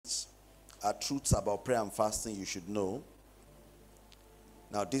are truths about prayer and fasting you should know.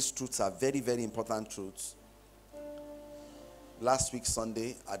 Now, these truths are very, very important truths. Last week,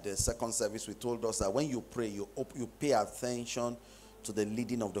 Sunday, at the second service, we told us that when you pray, you pay attention to the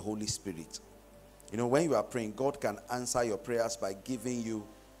leading of the Holy Spirit. You know, when you are praying, God can answer your prayers by giving you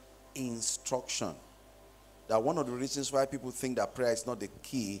instruction. That one of the reasons why people think that prayer is not the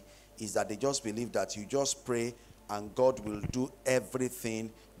key is that they just believe that you just pray and God will do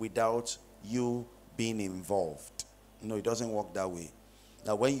everything without you being involved. No, it doesn't work that way.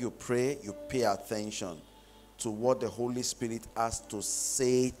 Now, when you pray, you pay attention to what the Holy Spirit has to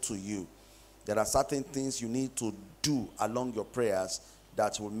say to you. There are certain things you need to do along your prayers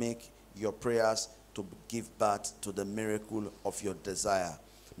that will make your prayers to give birth to the miracle of your desire.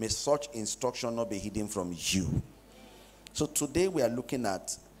 May such instruction not be hidden from you. So today we are looking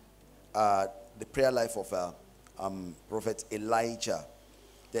at the prayer life of Prophet Elijah.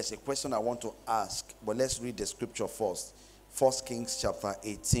 There's a question I want to ask, but let's read the scripture first. 1 Kings chapter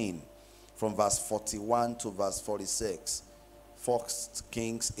 18, from verse 41 to verse 46. 1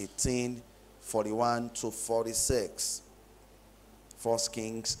 Kings 18, 41 to 46. 1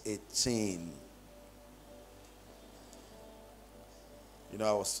 Kings 18. You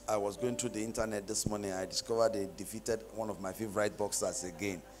know, I was going through the internet this morning. I discovered they defeated one of my favorite boxers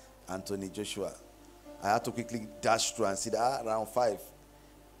again, Anthony Joshua. I had to quickly dash through and see that round 5.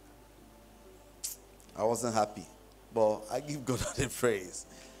 I wasn't happy, but I give God all the praise.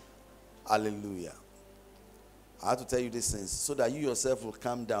 Hallelujah. I have to tell you these things so that you yourself will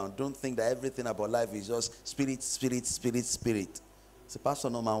calm down. Don't think that everything about life is just spirit, spirit, spirit, spirit. Say, Pastor,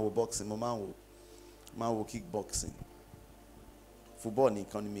 no man will boxing, no man will kickboxing. Football in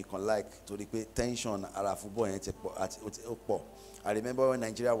economy can like to create tension at football. I remember when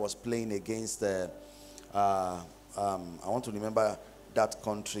Nigeria was playing against I want to remember that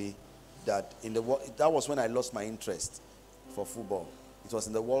country that in the world, that was when I lost my interest for football. It was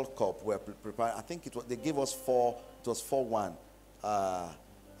in the World Cup where preparing. I think they gave us 4. It was 4-1.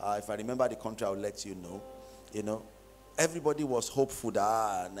 If I remember the country, I'll let you know. You know, everybody was hopeful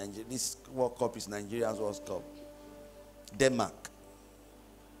that this World Cup is Nigeria's World Cup. Denmark.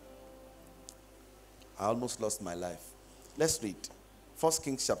 I almost lost my life. Let's read 1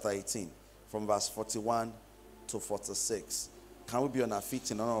 Kings chapter 18 from verse 41 to 46. Can we be on our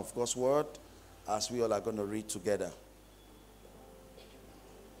feet in honor of God's word as we all are going to read together?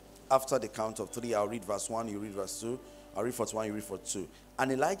 After the count of 3, I'll read verse 1, you read verse 2. I'll read 41, you read 42.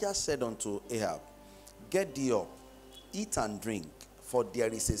 And Elijah said unto Ahab, Get thee up, eat and drink, for there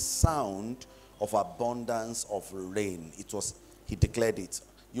is a sound of abundance of rain. He declared it.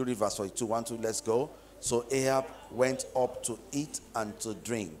 You read verse 42, 1, 2, let's go. So Ahab went up to eat and to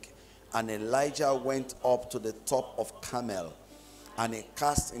drink. And Elijah went up to the top of Carmel, and he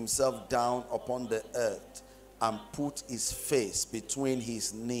cast himself down upon the earth and put his face between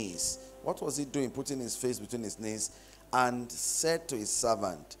his knees. What was he doing, putting his face between his knees? And said to his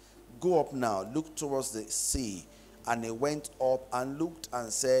servant, Go up now, look towards the sea. And he went up and looked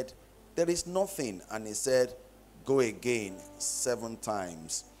and said, There is nothing. And he said, Go again 7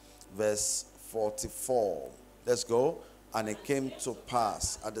 times. Verse 44. Let's go. And it came to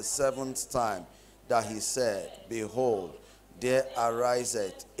pass at the 7th time that he said, Behold, there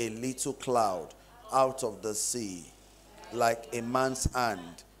ariseth a little cloud out of the sea, like a man's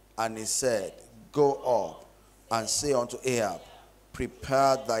hand. And he said, Go up and say unto Ahab,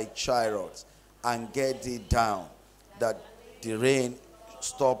 Prepare thy chariots and get thee down, that the rain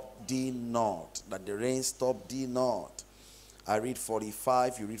stop thee not. That the rain stop thee not. I read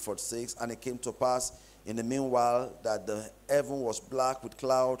 45, you read 46. And it came to pass in the meanwhile that the heaven was black with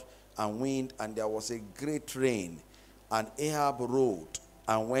cloud and wind, and there was a great rain. And Ahab rode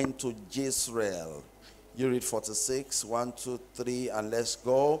and went to Jezreel. You read 46, 1, 2, 3, and let's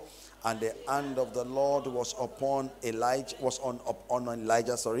go. And the hand of the Lord was upon Elijah,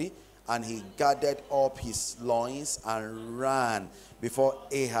 and he gathered up his loins and ran before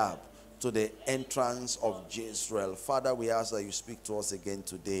Ahab to the entrance of Jezreel. Father, we ask that you speak to us again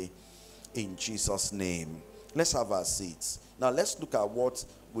today in Jesus' name. Let's have our seats. Now let's look at what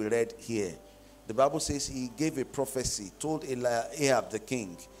we read here. The Bible says he gave a prophecy, told Ahab the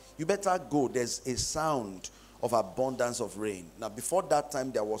king, you better go, there's a sound of abundance of rain. Now before that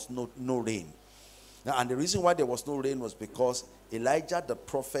time there was no rain. Now, and the reason why there was no rain was because Elijah the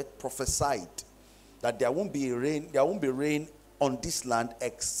prophet prophesied that there won't be rain on this land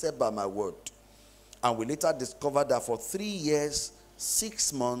except by my word. And we later discovered that for 3 years,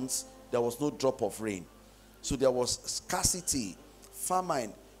 6 months, there was no drop of rain. So there was scarcity,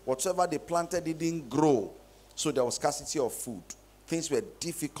 famine. Whatever they planted, it didn't grow. So there was scarcity of food. Things were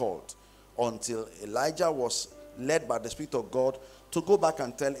difficult until Elijah was led by the Spirit of God to go back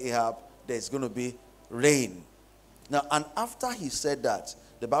and tell Ahab there's going to be rain. Now, and after he said that,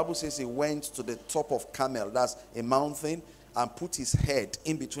 the Bible says he went to the top of Carmel, that's a mountain, and put his head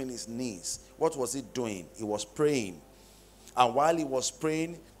in between his knees. What was he doing? He was praying. And while he was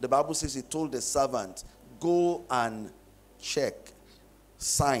praying, the Bible says he told the servant, go and check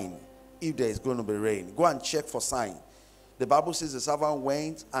sign if there is going to be rain. Go and check for sign. The Bible says the servant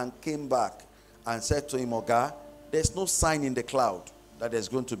went and came back and said to him, Oga, there's no sign in the cloud that there's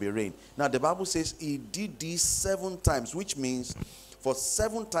going to be rain. Now the Bible says he did this 7 times, which means for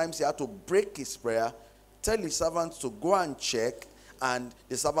 7 times he had to break his prayer, tell his servant to go and check, and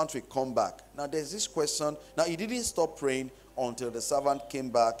the servant will come back. Now there's this question. Now he didn't stop praying until the servant came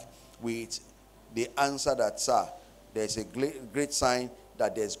back with the answer that, sir, there's a great sign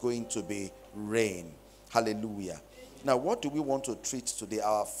that there's going to be rain. Hallelujah. Now what do we want to treat today?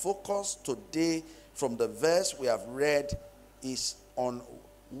 Our focus today from the verse we have read is on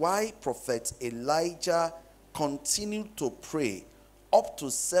why Prophet Elijah continued to pray up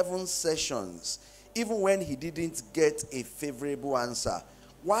to 7 sessions, even when he didn't get a favorable answer.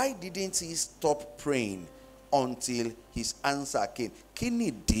 Why didn't he stop praying until his answer came?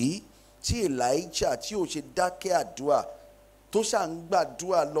 Kini di tí Elijah tí ó ṣe dákẹ́ àdúrà tó ṣà ń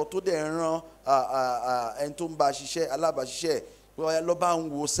gbàdúrà lọ tó dẹ̀ rán ẹni tó ń bá ṣiṣẹ́ alábàáṣiṣẹ́ pé lọ bá ń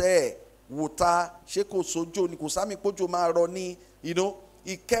wò sẹ́ẹ̀ wò ta ṣé kò sójó ni kò sámi pójó máa rọ ní,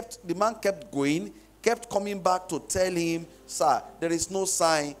 the man kept going, kept coming back to tell him, sir, there is no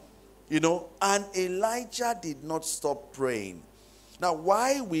sign, and Elijah did not stop praying. Now,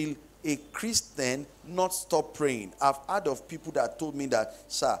 why will a Christian not stop praying? I've heard of people that told me that,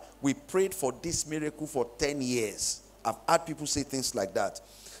 sir, we prayed for this miracle for 10 years. I've heard people say things like that.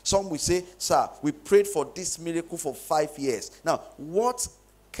 Some will say, sir, we prayed for this miracle for 5 years. Now, what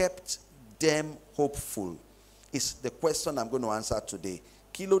kept them hopeful is the question I'm going to answer today.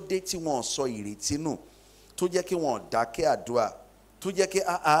 Kí ló dé tí wọ́n sọ ìrètí nù tó jẹ́ kí wọ́n dákẹ́ àdúrà tó jẹ́ kí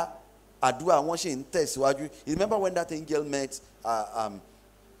àdúrà wọ́n ṣe ń tẹ̀síwájú. You remember when that angel met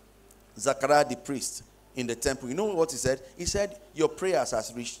Zachariah the priest in the temple? You know what he said? He said, your prayers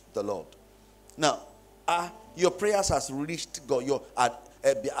has reached the Lord. Now, your prayers has reached God.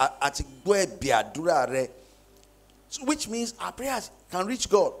 Which means our prayers can reach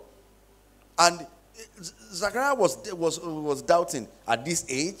God. And Zachariah was doubting at this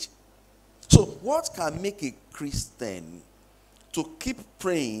age. So what can make a Christian to keep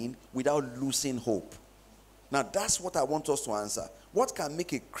praying without losing hope? Now that's what I want us to answer. What can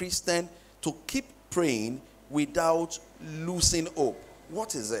make a Christian to keep praying without losing hope?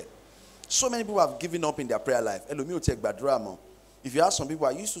 What is it? So many people have given up in their prayer life. If you ask some people,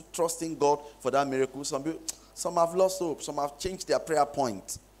 are you used to trusting God for that miracle? Some have lost hope. Some have changed their prayer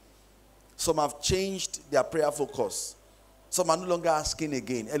point. Some have changed their prayer focus. Some are no longer asking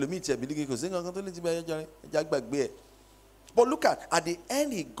again. But look at the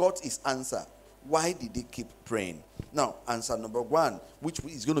end, he got his answer. Why did he keep praying? Now, answer number 1, which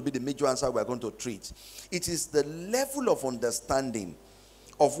is going to be the major answer we are going to treat. It is the level of understanding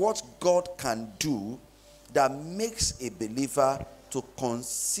of what God can do that makes a believer to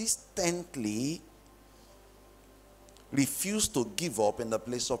consistently refuse to give up in the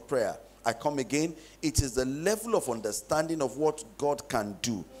place of prayer. I come again. It is the level of understanding of what God can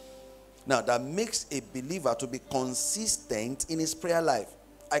do now that makes a believer to be consistent in his prayer life.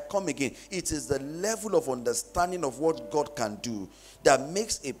 I come again. It is the level of understanding of what God can do that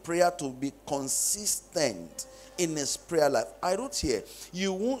makes a prayer to be consistent in his prayer life. I wrote here,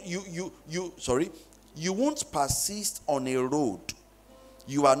 you won't persist on a road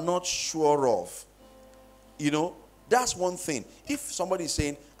you are not sure of. That's one thing. If somebody is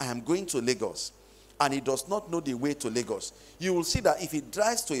saying, I am going to Lagos, and he does not know the way to Lagos, you will see that if he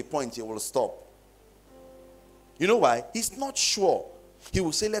drives to a point, he will stop. You know why? He's not sure. He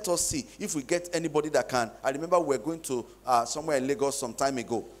will say, let us see if we get anybody that can. I remember we were going to somewhere in Lagos some time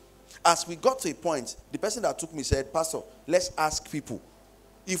ago. As we got to a point, the person that took me said, Pastor, let's ask people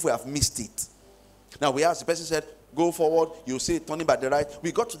if we have missed it. Now we asked, the person said, go forward, you see it turning by the right.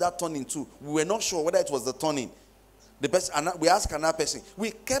 We got to that turning too. We were not sure whether it was the turning. The person, we asked another person.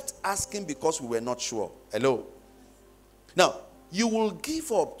 We kept asking because we were not sure. Hello. Now, you will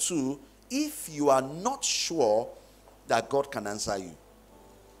give up too if you are not sure that God can answer you.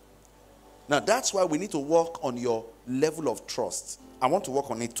 Now, that's why we need to work on your level of trust. I want to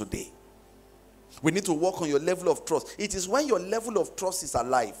work on it today. We need to work on your level of trust. It is when your level of trust is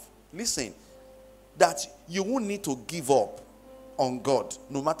alive, listen, that you won't need to give up on God,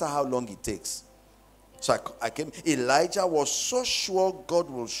 no matter how long it takes. So I came. Elijah was so sure God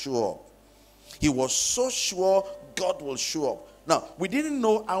will show up. He was so sure God will show up. Now, we didn't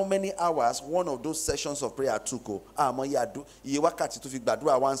know how many hours one of those sessions of prayer took. One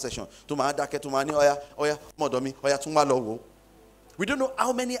session. We don't know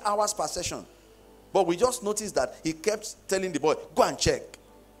how many hours per session. But we just noticed that he kept telling the boy, go and check.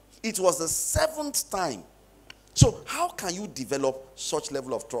 It was the 7th time. So how can you develop such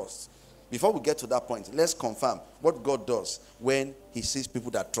level of trust? Before we get to that point, let's confirm what God does when he sees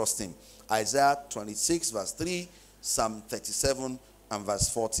people that trust him. Isaiah 26 verse 3, Psalm 37 and verse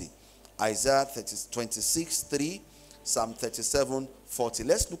 40. Isaiah 26 3, Psalm 37 40.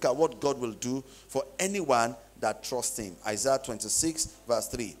 Let's look at what God will do for anyone that trusts him. Isaiah 26 verse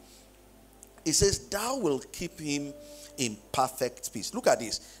 3. It says, thou will keep him in perfect peace. Look at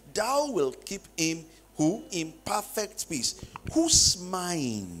this. Thou will keep him who? In perfect peace. Whose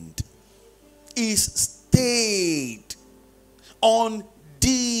mind is stayed on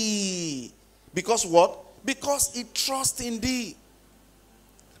thee. Because what? Because he trusts in thee.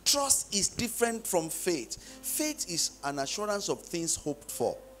 Trust is different from faith. Faith is an assurance of things hoped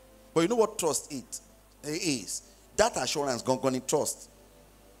for. But you know what trust is? That assurance gone in trust.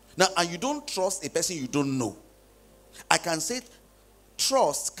 Now, and you don't trust a person you don't know. I can say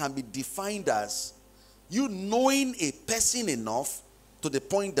trust can be defined as you knowing a person enough to the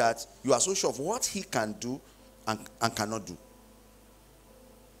point that you are so sure of what he can do and cannot do.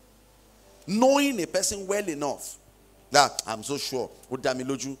 Knowing a person well enough that I'm so sure. Now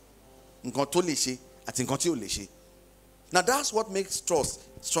that's what makes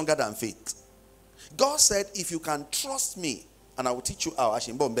trust stronger than faith. God said, if you can trust me, and I will teach you how. If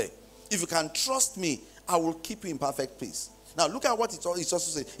you can trust me, I will keep you in perfect peace. Now look at what it's also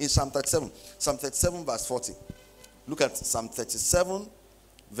saying in Psalm 37. Psalm 37 verse 40. Look at Psalm 37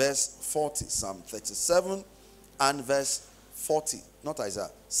 verse 40. Psalm 37 and verse 40. Not Isaiah.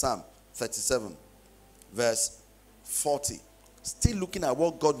 Psalm 37 verse 40. Still looking at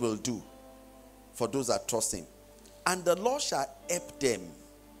what God will do for those that trust him. And the Lord shall help them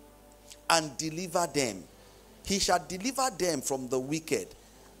and deliver them. He shall deliver them from the wicked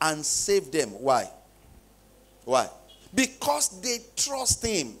and save them. Why? Why? Because they trust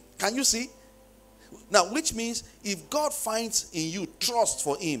him. Can you see? Now, which means if God finds in you trust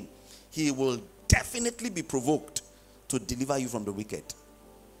for him, he will definitely be provoked to deliver you from the wicked.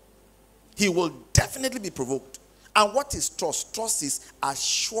 He will definitely be provoked. And what is trust? Trust is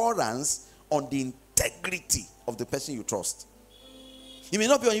assurance on the integrity of the person you trust. It may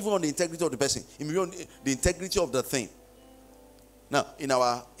not be even on the integrity of the person. It may be on the integrity of the thing. Now, in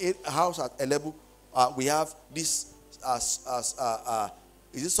our house at Elebu, we have this,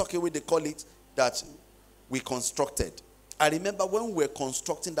 is this okay way they call it, that we constructed. I remember when we were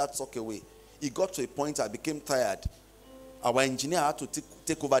constructing that sockeway, it got to a point I became tired. Our engineer had to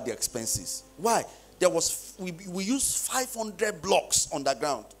take over the expenses. Why? We used 500 blocks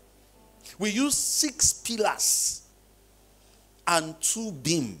underground. We used 6 pillars and 2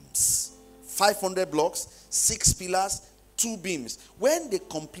 beams. 500 blocks, 6 pillars, 2 beams. When they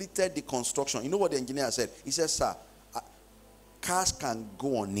completed the construction, you know what the engineer said? He said, sir, cars can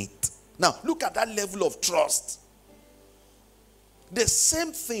go on it. Now, look at that level of trust. The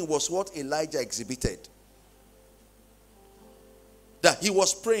same thing was what Elijah exhibited. That he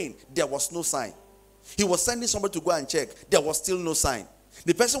was praying, there was no sign. He was sending somebody to go and check, there was still no sign.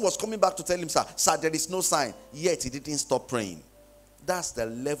 The person was coming back to tell him, sir, there is no sign. Yet he didn't stop praying. That's the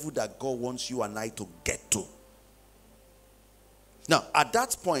level that God wants you and I to get to. Now, at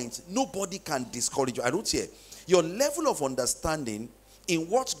that point, nobody can discourage you. I wrote here, your level of understanding in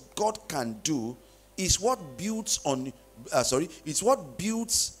what God can do is what builds on, it's what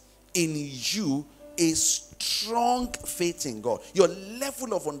builds in you a strong faith in God. Your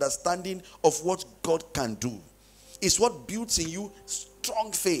level of understanding of what God can do is what builds in you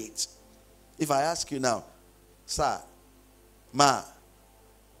strong faith. If I ask you now, sir, ma,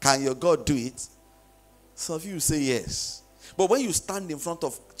 can your God do it? Some of you say yes. But when you stand in front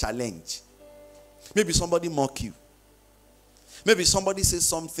of challenge, maybe somebody mock you. Maybe somebody says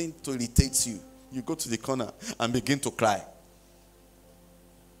something to irritate you. You go to the corner and begin to cry.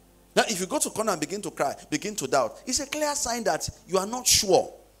 Now, if you go to the corner and begin to cry, begin to doubt, it's a clear sign that you are not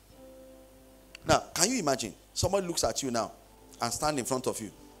sure. Now, can you imagine? Somebody looks at you now and stand in front of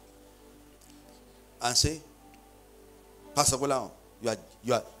you and say, Pastor Bola,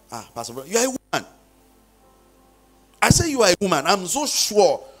 Pastor Bola, you are a woman. I say you are a woman. I'm so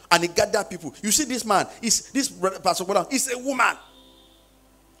sure. And he gathered people. You see this man, this Pastor Bola is a woman.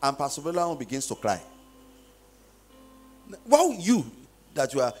 And Pastor Bola begins to cry. Well, you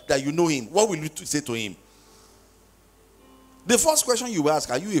that you know him, what will you say to him? The first question you ask,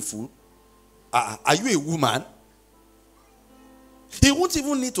 are you a fool? Are you a woman? He won't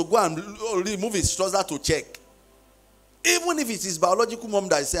even need to go and remove his trouser to check. Even if it's his biological mom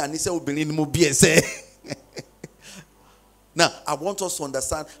that is saying, and he said, now, I want us to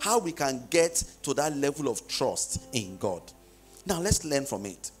understand how we can get to that level of trust in God. Now, let's learn from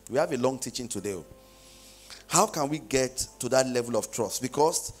it. We have a long teaching today. How can we get to that level of trust?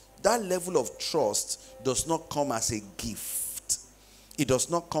 Because that level of trust does not come as a gift. It does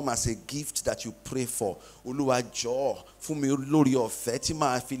not come as a gift that you pray for. It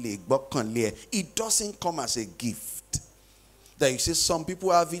doesn't come as a gift. That you say some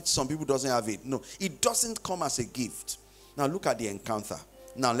people have it, some people doesn't have it. No, it doesn't come as a gift. Now look at the encounter.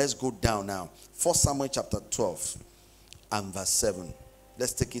 Now let's go down now. 1 Samuel chapter 12 and verse 7.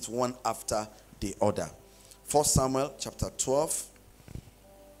 Let's take it one after the other. 1 Samuel chapter 12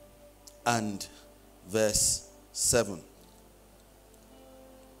 and verse 7.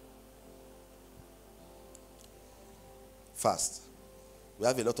 Fast. We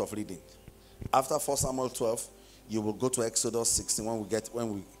have a lot of reading. After 1 Samuel 12, you will go to Exodus 16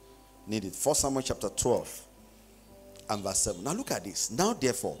 when we need it. 1 Samuel chapter 12 and verse 7. Now look at this. Now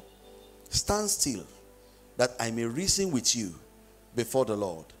therefore, stand still, that I may reason with you before the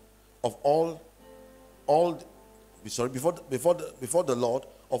Lord before the Lord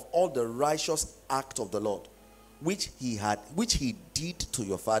of all the righteous act of the Lord, which he did to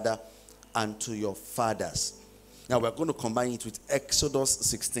your father and to your fathers. Now we're going to combine it with Exodus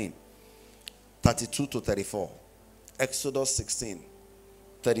 16, 32 to 34. Exodus 16,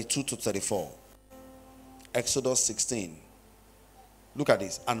 32 to 34. Exodus 16. Look at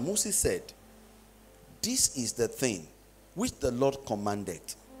this. And Moses said, this is the thing which the Lord commanded.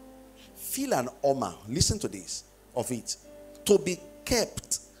 Fill an omer, listen to this, of it, to be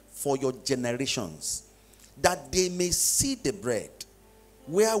kept for your generations, that they may see the bread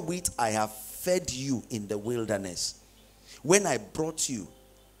wherewith I have fed you in the wilderness, when I brought you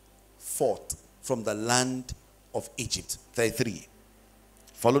forth from the land of Egypt. 33.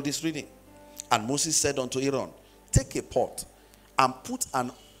 Follow this reading. And Moses said unto Aaron, take a pot and put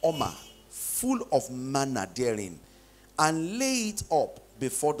an omer full of manna therein, and lay it up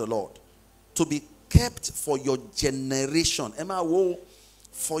before the Lord, to be kept for your generation. Emma, woe,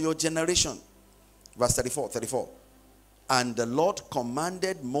 for your generation. Verse 34. And the Lord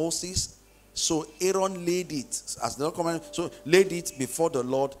commanded Moses, so Aaron laid it, as the Lord commanded, so laid it before the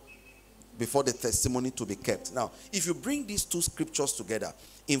Lord, before the testimony to be kept. Now, if you bring these two scriptures together,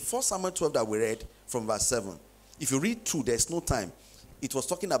 in 1 Samuel 12 that we read from verse 7, if you read through, there's no time. It was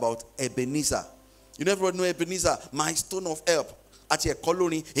talking about Ebenezer. You know, everyone know Ebenezer, my stone of help. At your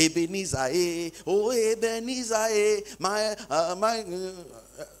colony, Ebenezer, oh Ebenezer,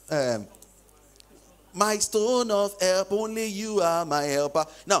 my stone of help, only you are my helper.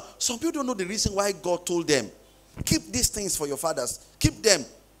 Now, some people don't know the reason why God told them, keep these things for your fathers. Keep them.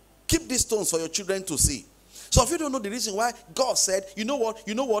 Keep these stones for your children to see. Some people don't know the reason why God said, you know what?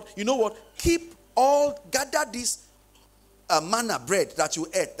 Gather this manna bread that you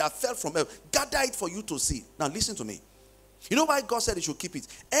ate, that fell from heaven. Gather it for you to see. Now, listen to me. You know why God said you should keep it?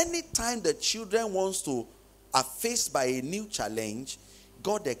 Anytime the children are faced by a new challenge,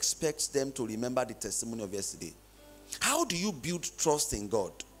 God expects them to remember the testimony of yesterday. How do you build trust in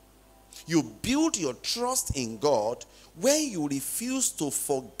God? You build your trust in God when you refuse to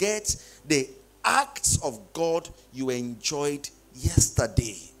forget the acts of God you enjoyed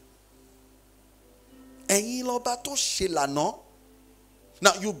yesterday. Now,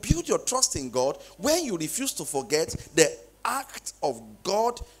 you build your trust in God when you refuse to forget the act of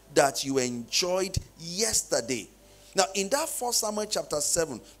God that you enjoyed yesterday. Now, in that 1 Samuel chapter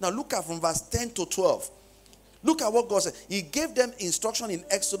 7, now look at from verse 10 to 12. Look at what God said. He gave them instruction in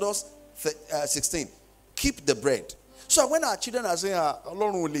Exodus 16. Keep the bread. So when our children are saying,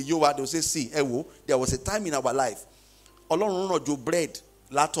 they'll say, see, there was a time in our life. Bread,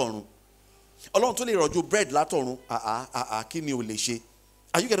 latorun. Bread, latorun.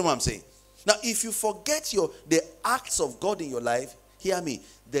 Are you getting what I'm saying? Now, if you forget the acts of God in your life, hear me,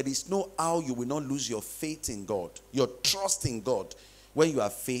 there is no how you will not lose your faith in God, your trust in God, when you are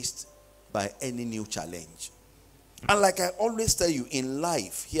faced by any new challenge. And like I always tell you, in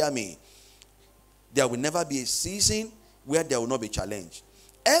life, hear me, there will never be a season where there will not be challenge.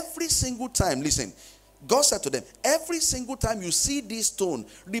 Every single time, listen, God said to them, every single time you see this stone,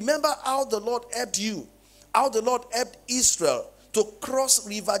 remember how the Lord helped you, how the Lord helped Israel to cross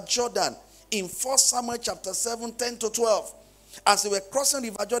River Jordan in 1 Samuel chapter 7, 10 to 12. As they were crossing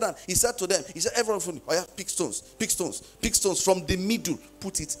River Jordan, he said to them, he said, everyone, oh yeah, pick stones from the middle,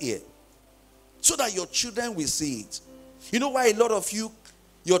 put it here, so that your children will see it. You know why a lot of you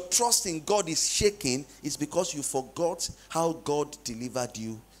your trust in God is shaking, it's because you forgot how God delivered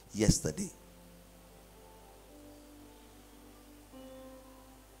you yesterday.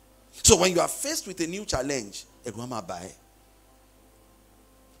 So when you are faced with a new challenge,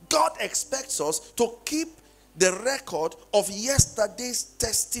 God expects us to keep the record of yesterday's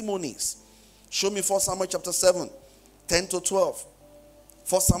testimonies. Show me 1 Samuel chapter 7, 10 to 12.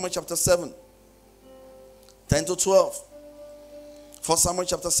 1 Samuel chapter 7, 10 to 12. 1 Samuel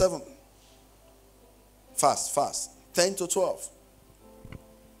chapter 7. Fast. 10 to 12.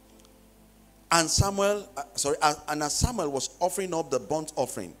 And as Samuel was offering up the burnt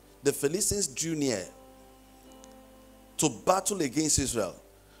offering, the Philistines drew near to battle against Israel.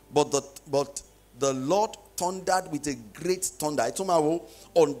 But the Lord thundered with a great thunder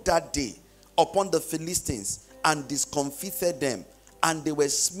on that day upon the Philistines and discomfited them, and they were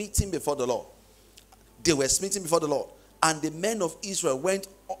smitten before the Lord. And the men of Israel went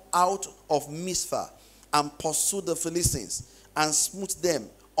out of Mizpah and pursued the Philistines and smote them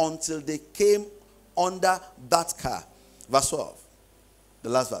until they came under Batkar. Verse 12. The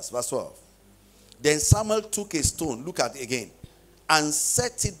last verse 12. Then Samuel took a stone, look at it again, and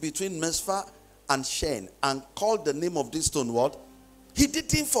set it between Mizpah and Shen, and called the name of this stone what? He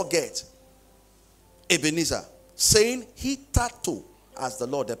didn't forget. Ebenezer, saying, hitherto as the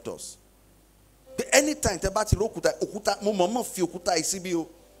Lord helped us. Anytime tebati okuta mo mama fi okuta isibi o.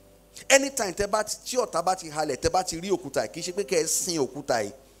 Anytime tebati tabati hale tebati ri okuta kì í ṣe pé kẹ́ sin okuta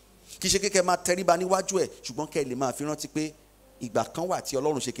yìí. Kì í ṣe pé kẹ́ máa tẹríba níwájú ẹ̀, ṣùgbọ́n kẹ́ lè máa fi rántí pé ìgbà kan wà tí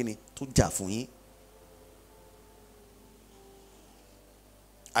Ọlọ́run ṣe kíni tó jà fún yín.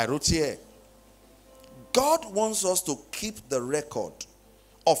 I wrote here, God wants us to keep the record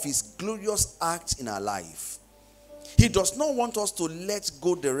of his glorious acts in our life. He does not want us to let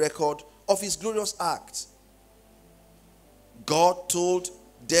go the record of his glorious acts. God told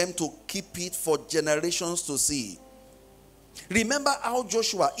them to keep it for generations to see. Remember how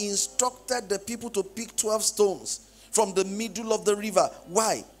Joshua instructed the people to pick 12 stones from the middle of the river.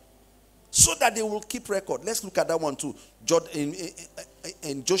 Why? So that they will keep record. Let's look at that one too.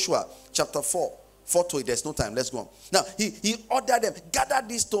 In Joshua chapter 4 to 8. There's no time. Let's go on. Now, he ordered them, gather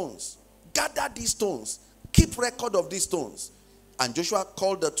these stones. Keep record of these stones. And Joshua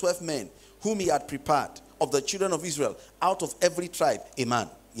called the 12 men whom he had prepared of the children of Israel out of every tribe, a man.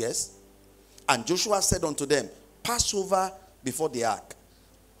 Yes? And Joshua said unto them, pass over before the ark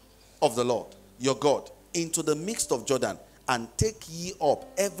of the Lord, your God, into the midst of Jordan, and take ye up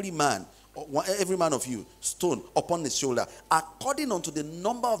every man of you stone upon his shoulder, according unto the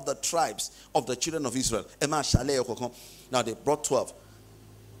number of the tribes of the children of Israel. Now they brought 12.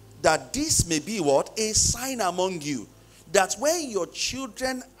 That this may be what? A sign among you, that when your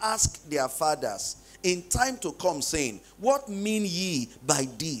children ask their fathers in time to come, saying, what mean ye by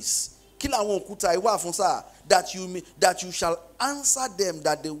this? That you shall answer them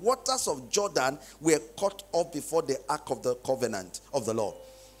that the waters of Jordan were cut off before the ark of the covenant of the Lord.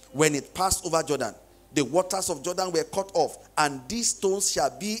 When it passed over Jordan, the waters of Jordan were cut off, and these stones shall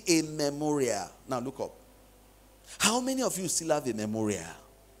be a memorial. Now look up. How many of you still have a memorial?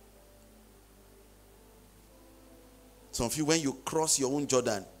 Some of you, when you cross your own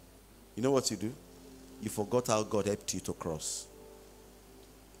Jordan, you know what you do? You forgot how God helped you to cross.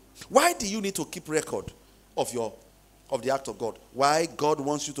 Why do you need to keep record of the act of God? Why God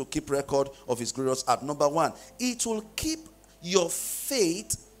wants you to keep record of his glorious act? Number one, it will keep your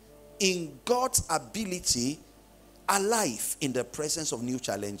faith in God's ability alive in the presence of new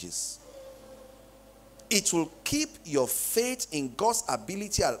challenges. It will keep your faith in God's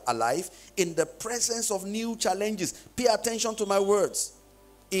ability alive in the presence of new challenges. Pay attention to my words.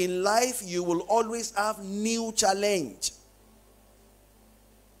 In life, you will always have new challenge.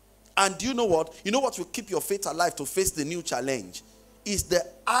 And do you know what? You know what will keep your faith alive to face the new challenge? Is the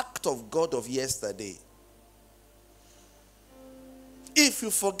act of God of yesterday. If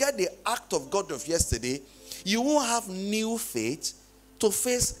you forget the act of God of yesterday, you won't have new faith to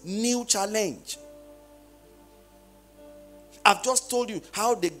face new challenge. I've just told you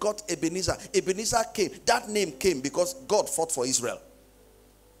how they got Ebenezer. Ebenezer came. That name came because God fought for Israel.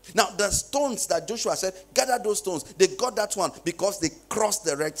 Now, the stones that Joshua said, gather those stones. They got that one because they crossed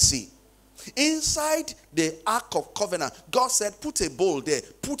the Red Sea. Inside the Ark of Covenant, God said, put a bowl there.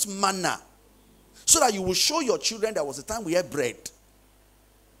 Put manna. So that you will show your children there was a time we had bread.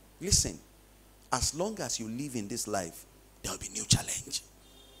 Listen, as long as you live in this life, there will be new challenge.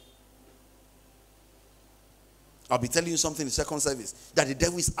 I'll be telling you something in the second service, that the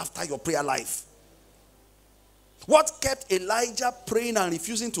devil is after your prayer life. What kept Elijah praying and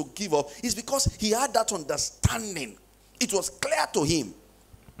refusing to give up is because he had that understanding. It was clear to him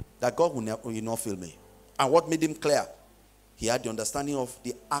that God will not fail me. And what made him clear? He had the understanding of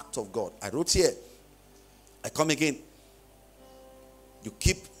the act of God. I wrote here, I come again. You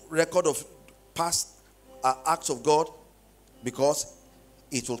keep record of past acts of God because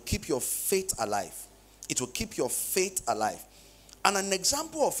it will keep your faith alive. It will keep your faith alive. And an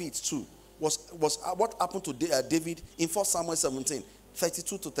example of it too was what happened to David in 1 Samuel 17,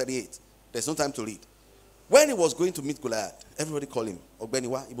 32 to 38. There's no time to read. When he was going to meet Goliath, everybody called him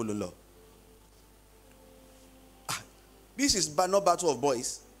Ogbeniwa Ibololo. This is not battle of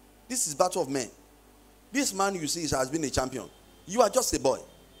boys. This is battle of men. This man you see has been a champion. You are just a boy.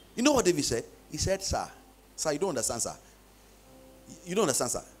 You know what David said? He said, sir, you don't understand, sir. You don't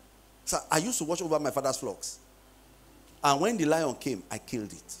understand, sir. Sir, I used to watch over my father's flocks. And when the lion came, I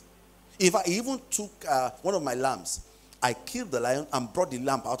killed it. In fact, I even took one of my lambs. I killed the lion and brought the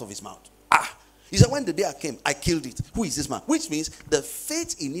lamb out of his mouth. He said, when the day came, I killed it. Who is this man? Which means the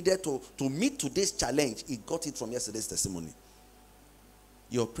faith he needed to meet today's challenge, he got it from yesterday's testimony.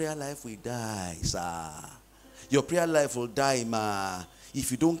 Your prayer life will die, sir. Your prayer life will die, ma,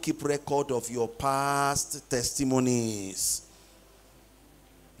 if you don't keep record of your past testimonies.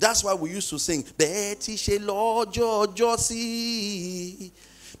 That's why we used to sing, Betty she Lord Josi.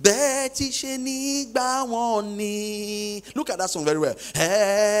 Betty she nigba woni. Look at that song very well.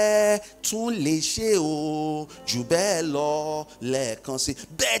 Tun le she o jubelo lekan si.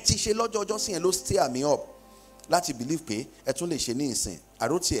 Betty she Lord Josi and lo steer me up. Láti believe pé ẹ tún lè ṣe ní ìsìn. I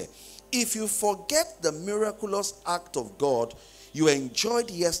wrote here, if you forget the miraculous act of God you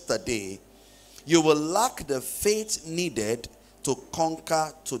enjoyed yesterday, you will lack the faith needed to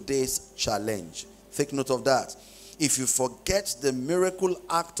conquer today's challenge. Take note of that. If you forget the miracle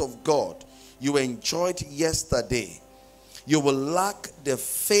act of God you enjoyed yesterday, you will lack the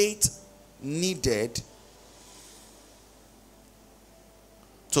faith needed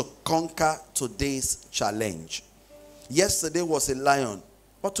to conquer today's challenge. Yesterday was a lion,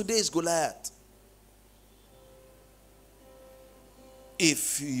 but today is Goliath.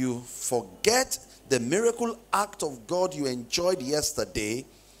 If you forget the miracle act of God you enjoyed yesterday,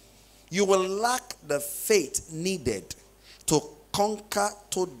 you will lack the faith needed to conquer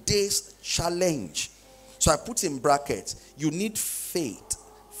today's challenge. So I put in brackets, you need faith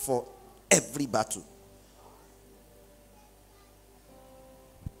for every battle.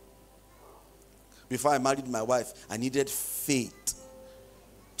 Before I married my wife, I needed faith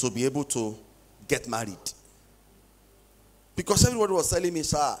to be able to get married. Because everybody was telling me,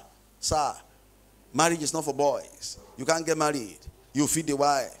 sir, marriage is not for boys. You can't get married. You feed the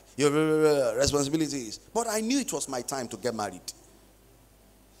wife. You have responsibilities. But I knew it was my time to get married.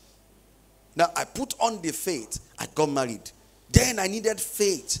 Now, I put on the faith. I got married. Then I needed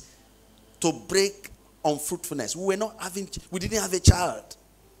faith to break unfruitfulness. We didn't have a child.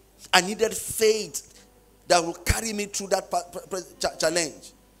 I needed faith that will carry me through that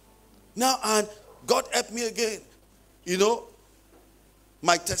challenge. Now, and God helped me again. You know,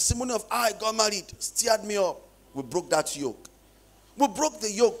 my testimony of I got married stirred me up. We broke that yoke. We broke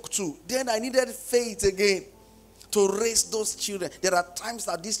the yoke too. Then I needed faith again to raise those children. There are times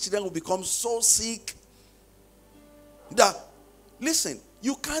that these children will become so sick that, listen,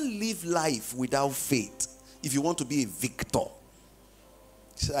 you can't live life without faith if you want to be a victor.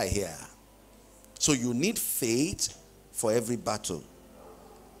 Say here. So you need faith for every battle.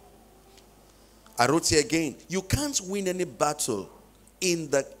 I wrote here again, you can't win any battle in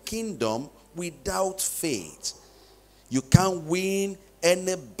the kingdom without faith. You can't win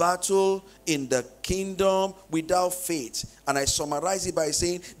any battle in the kingdom without faith. And I summarize it by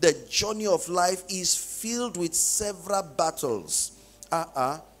saying the journey of life is filled with several battles.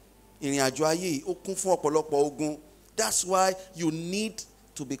 That's why you need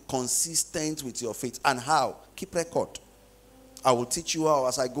to be consistent with your faith. And how? Keep record. I will teach you how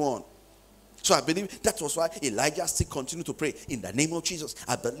as I go on. So I believe that was why Elijah still continued to pray. In the name of Jesus,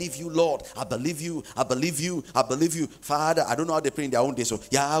 I believe you, Lord. I believe you. I believe you. I believe you. Father, I don't know how they pray in their own day. So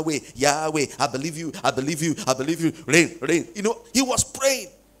Yahweh, Yahweh, I believe you. I believe you. I believe you. Rain, rain. You know, he was praying.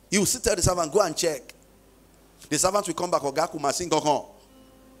 He will sit tell the servant, go and check. The servant will come back.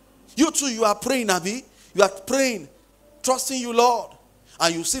 You too, you are praying, Abi. You are praying, trusting you, Lord.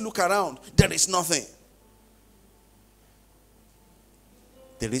 And you still look around. There is nothing.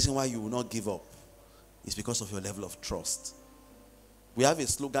 The reason why you will not give up is because of your level of trust. We have a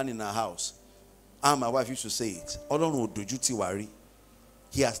slogan in our house. And my wife used to say it.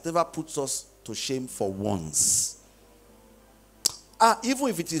 He has never put us to shame for once. Even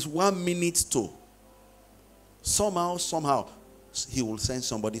if it is 1 minute to, somehow, he will send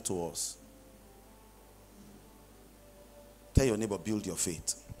somebody to us. Tell your neighbor, build your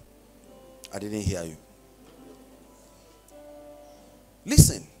faith. I didn't hear you.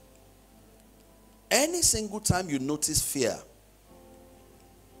 Listen. Any single time you notice fear,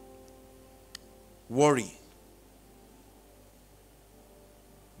 worry,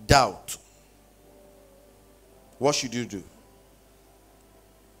 doubt, what should you do?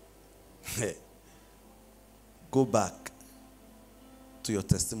 Go back to your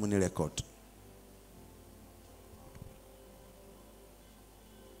testimony record.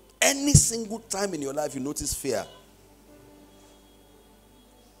 Any single time in your life you notice fear,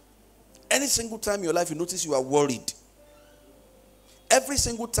 any single time in your life you notice you are worried, every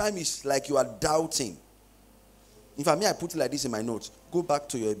single time it's like you are doubting. If I put it like this in my notes, go back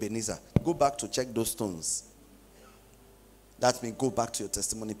to your Ebenezer. Go back to check those stones. That means go back to your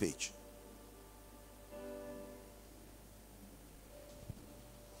testimony page.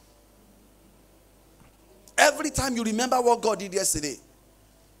 Every time you remember what God did yesterday,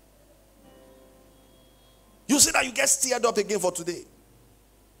 you see that you get stirred up again for today.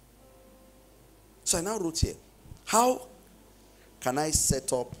 So I now wrote here, how can I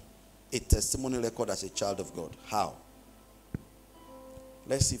set up a testimony record as a child of God? How?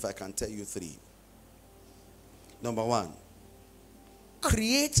 Let's see if I can tell you 3. Number 1,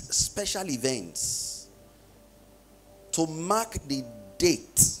 create special events to mark the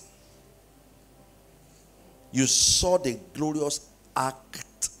date you saw the glorious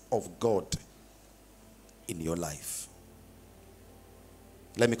act of God in your life.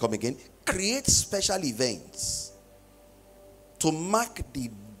 Let me come again. Create special events to mark the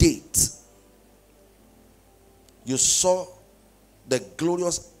date you saw the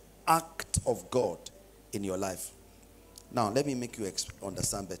glorious act of God in your life. Now, let me make you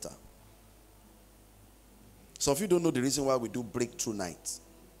understand better. So if you don't know the reason why we do breakthrough nights.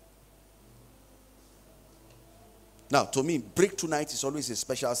 Now, to me, breakthrough night is always a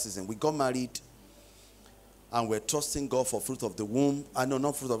special season. We got married and we're trusting God for fruit of the womb. I know,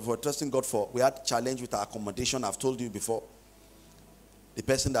 not fruit of, we're trusting God for, we had challenge with our accommodation. I've told you before. The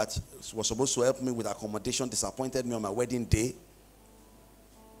person that was supposed to help me with accommodation disappointed me on my wedding day.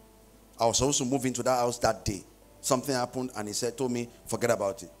 I was supposed to move into that house that day. Something happened and he told me, forget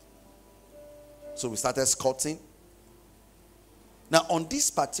about it. So we started scouting. Now, on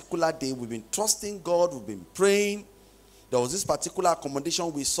this particular day, we've been trusting God, we've been praying. There was this particular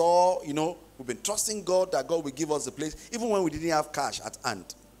accommodation we saw, we've been trusting God that God will give us the place, even when we didn't have cash at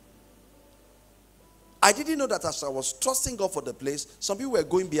hand. I didn't know that as I was trusting God for the place, some people were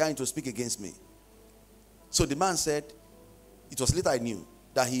going behind to speak against me. So the man said, it was later I knew,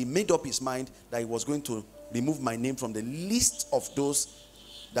 that he made up his mind that he was going to remove my name from the list of those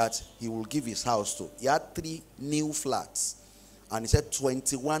that he will give his house to. He had 3 new flats. And he said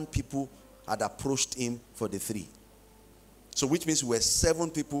 21 people had approached him for the 3. So which means we were 7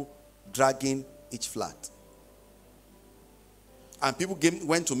 people dragging each flat. And people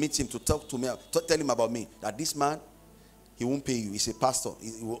went to meet him to talk to me, to tell him about me. That this man, he won't pay you. He's a pastor.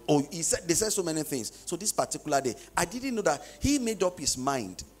 They said so many things. So this particular day, I didn't know that he made up his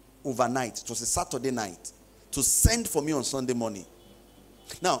mind overnight. It was a Saturday night to send for me on Sunday morning.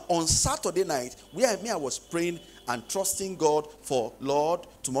 Now, on Saturday night, I was praying and trusting God for, Lord,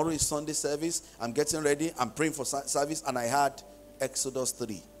 tomorrow is Sunday service. I'm getting ready. I'm praying for service. And I had Exodus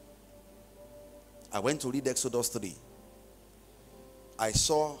 3. I went to read Exodus 3. I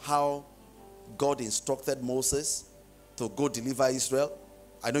saw how God instructed Moses to go deliver Israel.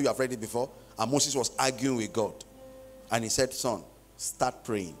 I know you have read it before. And Moses was arguing with God. And he said, son, start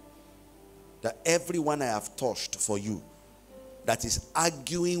praying that everyone I have touched for you that is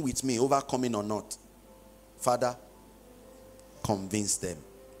arguing with me, overcoming or not, Father, convince them.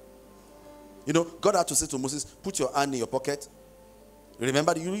 God had to say to Moses, put your hand in your pocket. You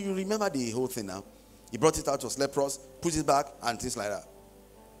remember the whole thing now. He brought it out, it was leprous, put it back, and things like that.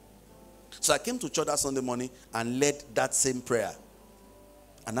 So I came to church that Sunday morning and led that same prayer.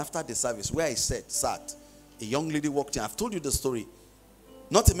 And after the service, where I sat, a young lady walked in. I've told you the story.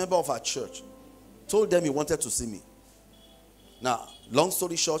 Not a member of our church. Told them he wanted to see me. Now, long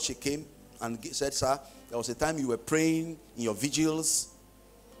story short, she came and said, sir, there was a time you were praying in your vigils.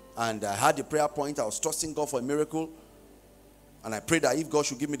 And I had the prayer point. I was trusting God for a miracle. And I prayed that if God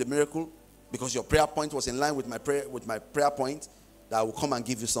should give me the miracle, because your prayer point was in line with my prayer point, that I will come and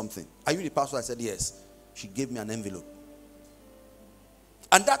give you something. Are you the pastor? I said, yes. She gave me an envelope.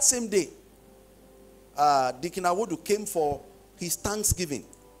 And that same day, Deacon Awodu came for his Thanksgiving,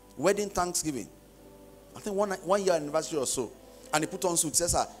 wedding Thanksgiving. I think 1 year anniversary or so. And he put on suit. He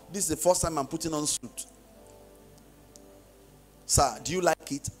says, sir, this is the first time I'm putting on suit. Sir, do you like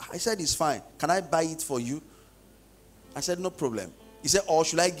it? I said, it's fine. Can I buy it for you? I said, no problem. He said, or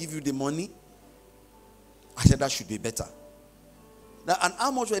should I give you the money? I said, that should be better. Now, and how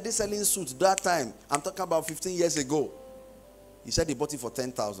much were they selling suits that time? I'm talking about 15 years ago. He said he bought it for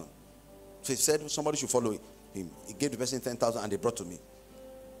 10,000. So he said somebody should follow him. He gave the person 10,000 and they brought to me.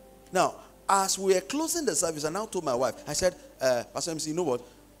 Now, as we were closing the service, I now told my wife, I said, Pastor MC, you know what?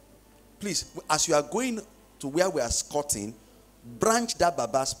 Please, as you are going to where we are escorting, branch that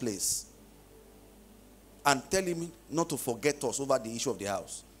Baba's place and tell him not to forget us over the issue of the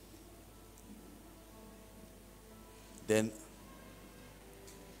house. Then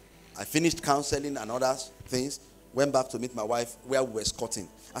I finished counseling and other things, went back to meet my wife where we were escorting.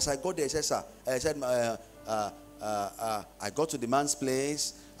 As I got there, I said, sir, I got to the man's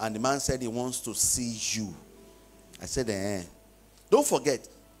place and the man said he wants to see you. I said, Don't forget,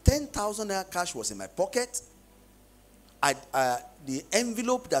 10,000 naira cash was in my pocket. The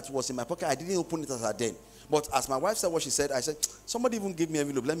envelope that was in my pocket, I didn't open it as I did. But as my wife said what she said, I said, somebody even gave me an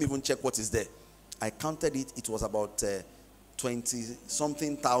envelope. Let me even check what is there. I counted it. It was about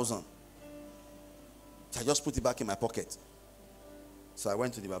 20-something thousand. So I just put it back in my pocket. So I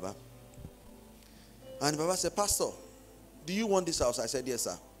went to the Baba. And the Baba said, Pastor, do you want this house? I said, yes,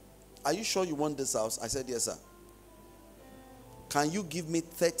 sir. Are you sure you want this house? I said, yes, sir. Can you give me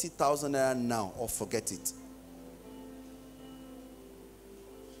 30,000 naira now or forget it?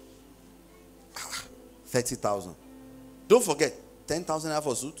 30,000. Don't forget, 10,000 naira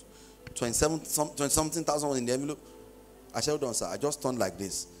for suit, 20-something thousand was in the envelope. I said, hold on, sir. I just turned like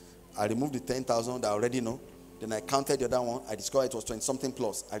this. I removed the 10,000 that I already know. Then I counted the other one. I discovered it was 20-something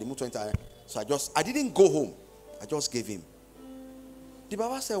plus. I removed 20. So I didn't go home. I just gave him. The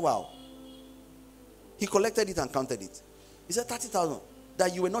Baba said, wow. He collected it and counted it. He said 30,000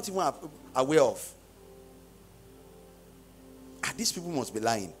 that you were not even aware of. These people must be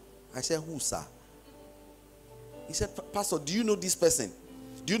lying. I said, who, sir? He said, Pastor, do you know this person?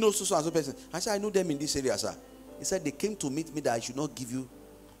 Do you know so and so person? I said, I know them in this area, sir. He said, they came to meet me that I should not give you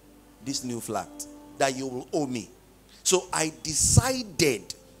this new flat, that you will owe me. So I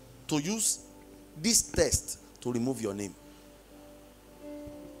decided to use this test to remove your name.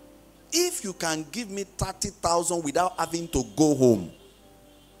 If you can give me 30,000 without having to go home,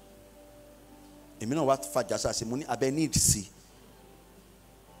 you know what? I need to see.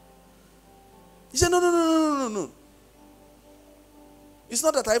 He said, no. It's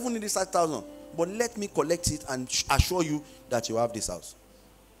not that I even need this 30,000, but let me collect it and assure you that you have this house.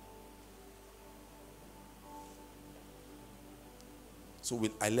 So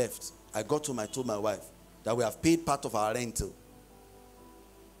I left. I got home, I told my wife that we have paid part of our rental.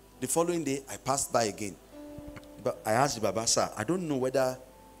 The following day, I passed by again. But I asked the Baba, sir, I don't know whether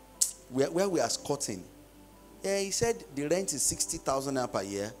where we are escorting. Yeah, he said the rent is 60,000 naira per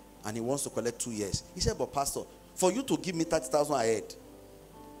year and he wants to collect 2 years. He said, but Pastor, for you to give me 30,000 ahead,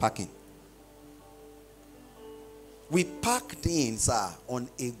 parking. We parked in, sir, on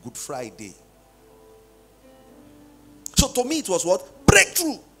a Good Friday. So to me, it was what?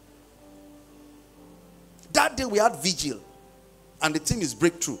 Breakthrough. That day we had vigil. And the thing is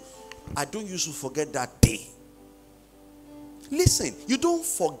breakthrough. I don't usually forget that day. Listen, you don't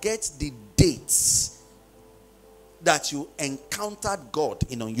forget the dates that you encountered God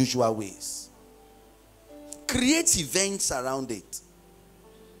in unusual ways. Create events around it.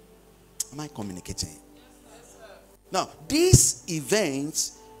 Am I communicating? Yes, sir. Now, these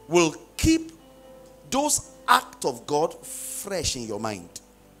events will keep those acts of God fresh in your mind.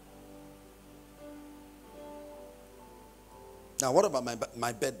 Now, what about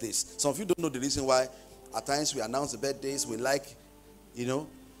my birthdays? Some of you don't know the reason why at times we announce the birthdays. We like,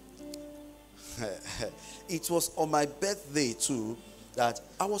 It was on my birthday too that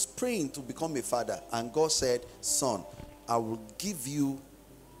I was praying to become a father. And God said, son, I will give you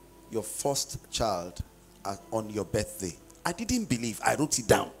your first child on your birthday. I didn't believe. I wrote it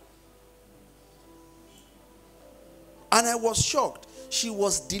down. And I was shocked. She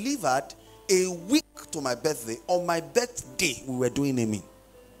was delivered a week to my birthday. On my birthday, we were doing naming.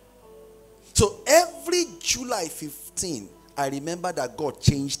 So every July 15, I remember that God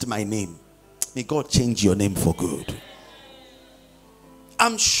changed my name. May God change your name for good.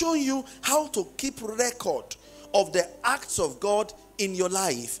 I'm showing you how to keep record of the acts of God in your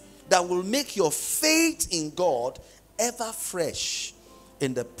life that will make your faith in God ever fresh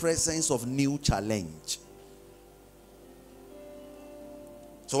in the presence of new challenge.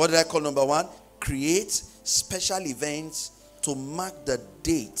 So what did I call number one? Create special events to mark the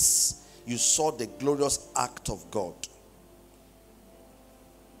dates you saw the glorious act of God.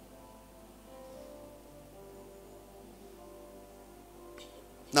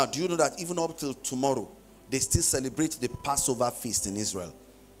 Now, do you know that even up till tomorrow, they still celebrate the Passover feast in Israel?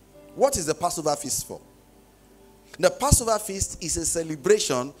 What is the Passover feast for? The Passover feast is a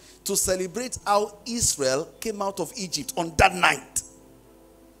celebration to celebrate how Israel came out of Egypt on that night.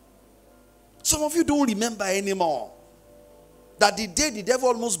 Some of you don't remember anymore that the day the devil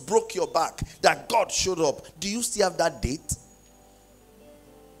almost broke your back, that God showed up. Do you still have that date?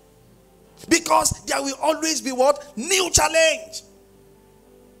 Because there will always be what? New challenge.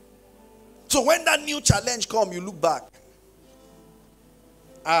 So when that new challenge comes, you look back.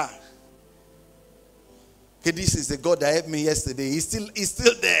 Okay, this is the God that helped me yesterday. He's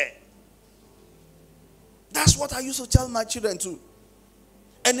still there. That's what I used to tell my children too.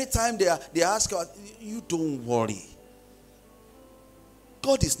 Anytime they ask, you don't worry.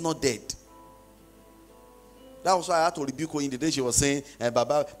 God is not dead. That was why I had to rebuke her in the day she was saying,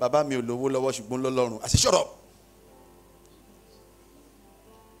 Baba mi olowo lowo sugbon lolorun. I said, shut up.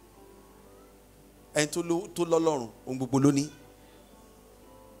 And to lolorun ohun gbogbo ló ní.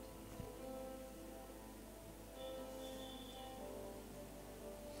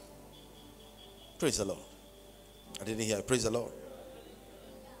 Praise the Lord. I didn't hear. Praise the Lord.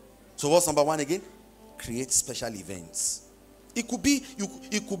 So what's number one again? Create special events. It could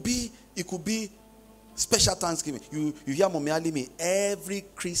be special Thanksgiving. You hear Mommy Alimi every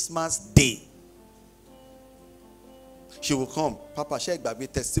Christmas day. She will come. Papa, share baby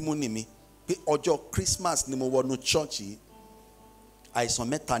testimony me. Ojo Christmas ni mo wọnú church. Àìsàn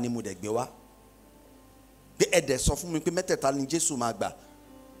mẹ́ta ni mo dẹ̀ gbé wá. Bí ẹ̀dẹ̀ sọ fún mi pé mẹ́tẹ̀ẹ̀ta ni Jésù máa gbà.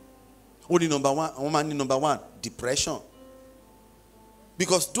 Only number one, depression.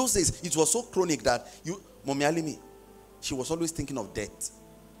 Because those days it was so chronic that Mommy Alimi, she was always thinking of death.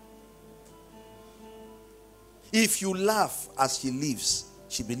 If you laugh as she leaves,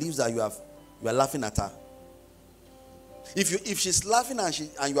 she believes that you are laughing at her. If she's laughing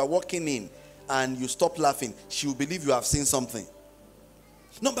and you are walking in and you stop laughing, she will believe you have seen something.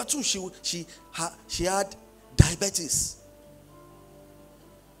 Number two, she had diabetes.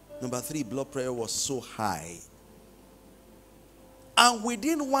 Number three, blood pressure was so high. And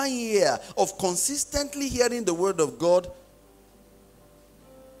within 1 year of consistently hearing the word of God,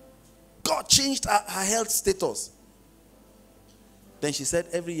 God changed her health status. Then she said,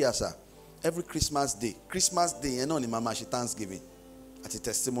 every year, sir, every Christmas day, you know, Mama, she Thanksgiving at a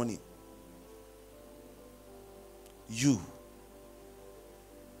testimony. You,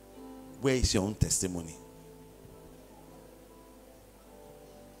 where is your own testimony?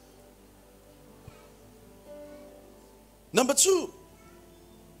 Number two,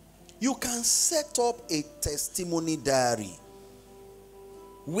 you can set up a testimony diary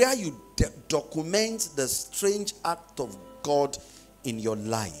where you document the strange act of God in your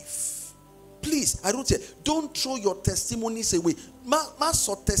life. Please, I don't say, don't throw your testimonies away.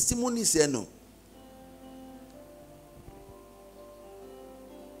 So testimonies here, no.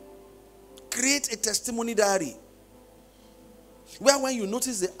 Create a testimony diary where when you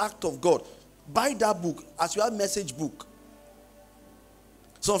notice the act of God, buy that book as you have message book.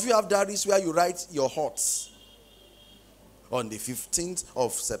 Some of you have diaries where you write your thoughts. On the 15th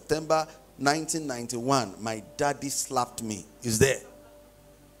of September 1991, my daddy slapped me. Is there?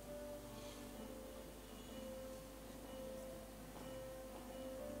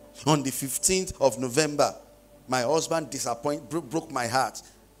 On the 15th of November, my husband broke my heart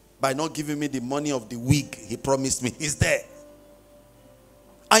by not giving me the money of the wig he promised me. Is there?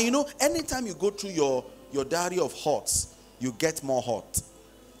 And you know, anytime you go through your diary of thoughts, you get more hot.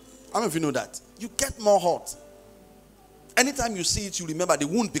 How many of you know that? You get more hot. Anytime you see it, you remember the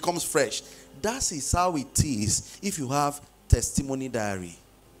wound becomes fresh. That is how it is if you have testimony diary.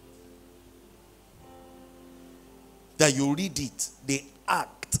 That you read it, the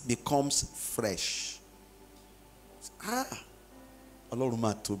act becomes fresh. Ọlọ́run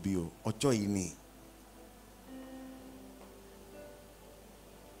máa tóbi o, ọjọ́ yìí ni.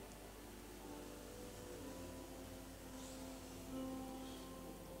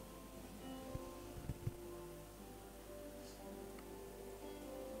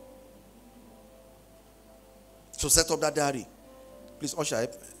 So set up that diary. Please, usher,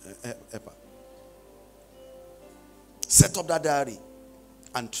 help. Set up that diary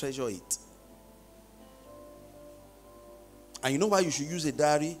and treasure it. And you know why you should use a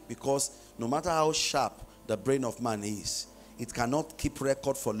diary? Because no matter how sharp the brain of man is, it cannot keep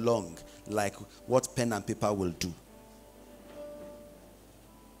record for long like what pen and paper will do.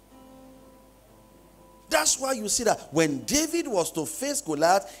 That's why you see that when David was to face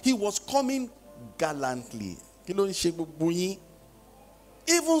Goliath, he was coming gallantly.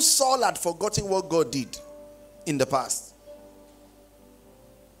 Even Saul had forgotten what God did in the past.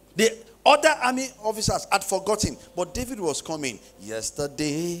 The other army officers had forgotten, but David was coming.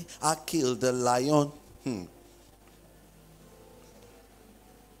 Yesterday I killed the lion.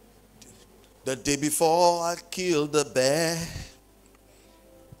 The day before I killed the bear.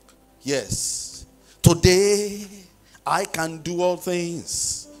 Yes. Today I can do all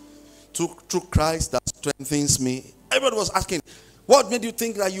things through Christ that strengthens me. Everybody was asking, what made you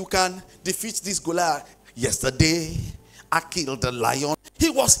think that you can defeat this Goliath? Yesterday I killed the lion. He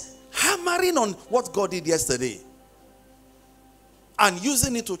was hammering on what God did yesterday and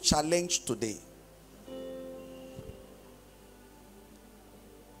using it to challenge today.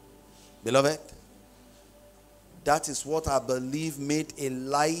 Beloved, that is what I believe made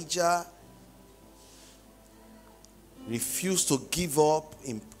Elijah refuse to give up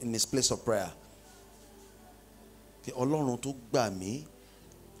in his place of prayer. Ọlọ́run tó gbà mí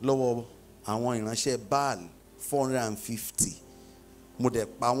lọ́wọ́ àwọn ìránṣẹ́ Baal 450 mo dẹ̀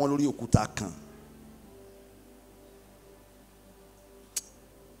pa wọ́n lórí òkúta kan.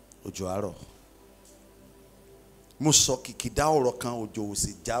 Òjò àárọ̀. Mo sọ kìkìdá ọ̀rọ̀ kan, òjò ò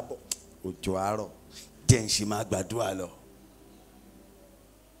sì jábọ̀. Òjò àárọ̀. Jẹ́ n ṣì máa gbàdúrà lọ.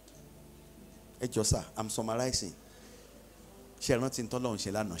 Ẹ jọ̀ọ́ sir, I'm summarizing. Ṣé ẹ rántí ntọ́lọ́run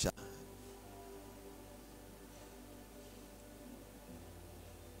ṣe lánàá ṣá?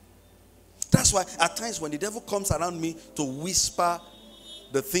 That's why at times when the devil comes around me to whisper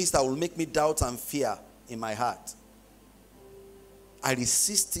the things that will make me doubt and fear in my heart, I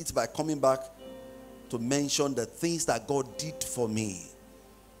resist it by coming back to mention the things that God did for me.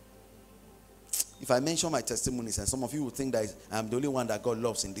 If I mention my testimonies, and some of you will think that I'm the only one that God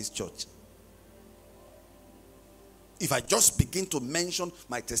loves in this church. If I just begin to mention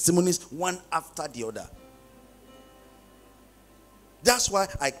my testimonies one after the other. That's why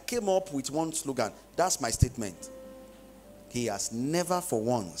I came up with one slogan. That's my statement. He has never for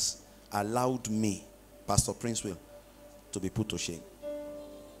once allowed me, Pastor Princewill, to be put to shame.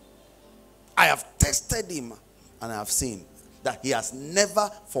 I have tested him and I have seen that he has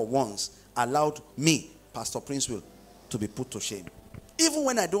never for once allowed me, Pastor Princewill, to be put to shame. Even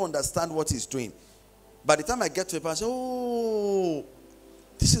when I don't understand what he's doing. By the time I get to a point, I say, oh,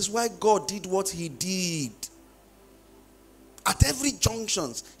 this is why God did what he did. At every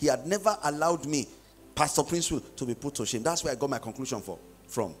junctions, he had never allowed me, Pastor Princewill, to be put to shame. That's where I got my conclusion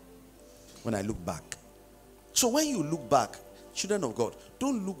from when I look back. So when you look back, children of God,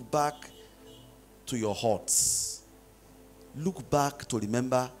 don't look back to your hurts. Look back to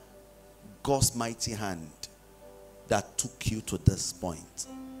remember God's mighty hand that took you to this point.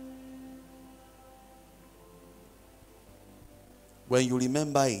 When you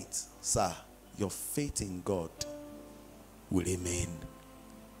remember it, sir, your faith in God will remain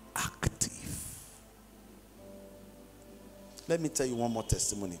active. Let me tell you one more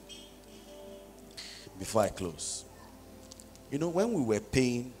testimony before I close. You know, when we were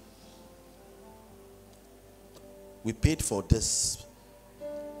paying, we paid for this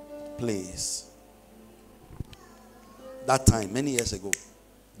place. That time, many years ago,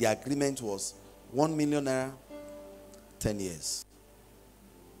 the agreement was 1 million naira, 10 years.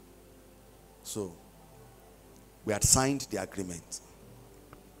 So, we had signed the agreement.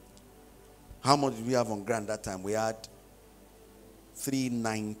 How much did we have on grant that time? We had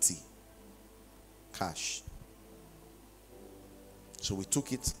 390 cash. So we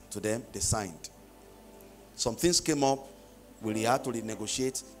took it to them, they signed. Some things came up, we had to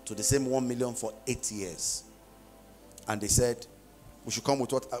renegotiate to the same 1 million for 8 years. And they said, we should come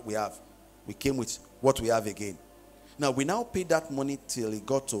with what we have. We came with what we have again. Now, we now paid that money till it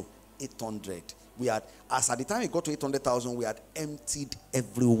got to 800. We had, as at the time it got to 800,000, we had emptied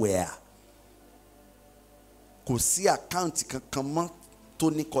everywhere. Kò sí account kankan mọ́ tó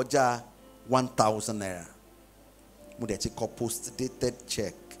ní kọjá 1,000 naira. Mo dẹ̀ ti kọ post-dated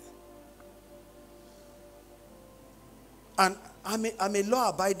check. And I'm a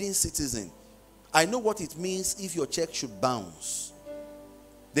law-abiding citizen. I know what it means if your check should bounce.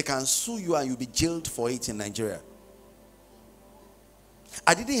 They can sue you and you'll be jailed for it in Nigeria.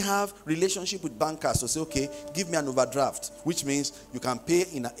 I didn't have relationship with bankers to say, okay, give me an overdraft, which means you can pay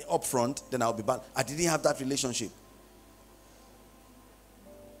in upfront, then I'll be back. I didn't have that relationship.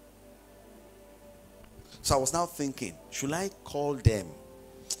 So I was now thinking, should I call them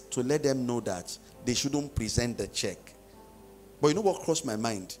to let them know that they shouldn't present the check? But you know what crossed my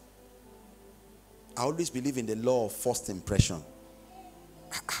mind? I always believe in the law of first impression.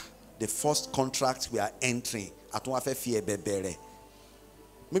 The first contract we are entering,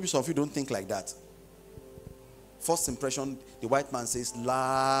 maybe some of you don't think like that. First impression, the white man says,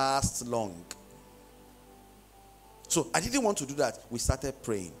 lasts long. So I didn't want to do that. We started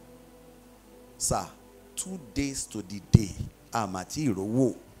praying. Sir, 2 days to the day.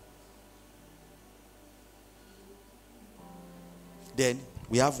 Then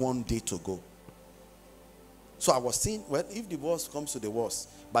we have 1 day to go. So I was saying, well, if the worst comes to the worst,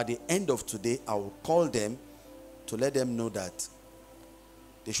 by the end of today, I will call them to let them know that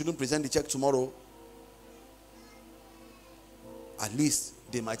they shouldn't present the check tomorrow. At least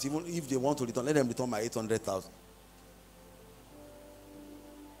they might, even if they want to return, let them return my 800,000.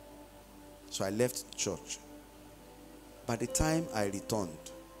 So I left church. By the time I returned,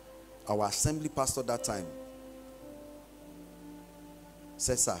 our assembly pastor that time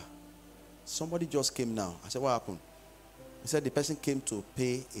said, sir, somebody just came now. I said, what happened? He said, the person came to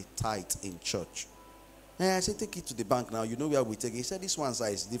pay a tithe in church. And I said, take it to the bank now. You know where we take it. He said, this one, sir,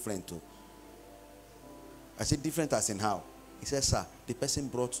 is different too. I said, different as in how? He said, sir, the person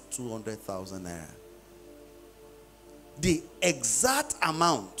brought 200,000 naira. The exact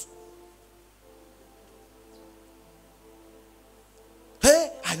amount.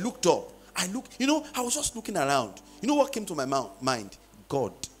 Hey, I looked up. I was just looking around. You know what came to my mind?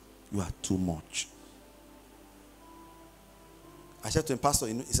 God, you are too much. I said to him, pastor,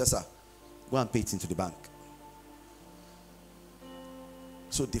 he said, sir, go and pay it into the bank.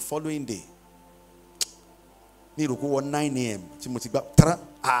 So the following day, 9 a.m. Some people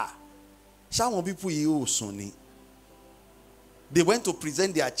they went to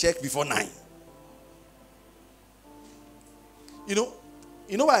present their check before 9. You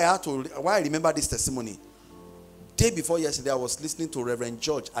know why I remember this testimony? Day before yesterday, I was listening to Reverend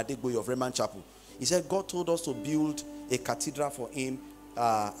George Adegboye of Redman Chapel. He said God told us to build a cathedral for him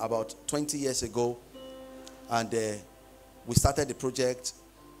about 20 years ago. And we started the project.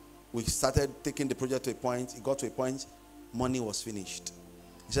 We started taking the project to a point. It got to a point, money was finished.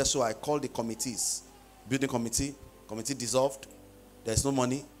 He said, so I called the committees. Building committee dissolved. There's no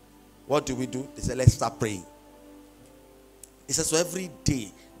money. What do we do? They said, let's start praying. He said, so every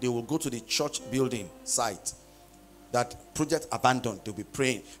day they will go to the church building site. That project abandoned, they'll be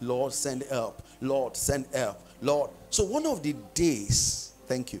praying, Lord, send help. Lord, send help. Lord. So one of the days,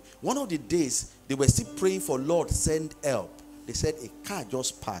 thank you. One of the days, they were still praying for Lord, send help. They said a car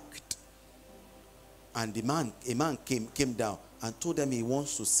just parked. And a man came down and told them he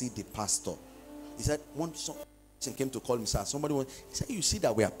wants to see the pastor. He said, one person came to call me, sir. He said, you see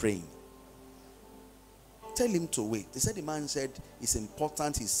that we are praying. Tell him to wait. They said the man said, it's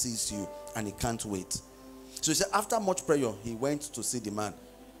important he sees you and he can't wait. So he said, after much prayer, he went to see the man.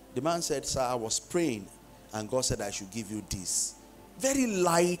 The man said, sir, I was praying and God said I should give you this. Very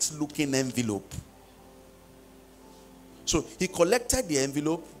light looking envelope. So he collected the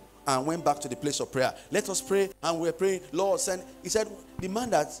envelope and went back to the place of prayer. Let us pray. And we're praying, Lord, send. He said, the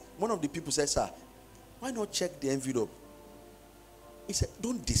man one of the people said, sir, why not check the envelope? He said,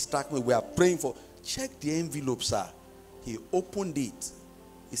 don't distract me. We are praying for. Check the envelope, sir. He opened it.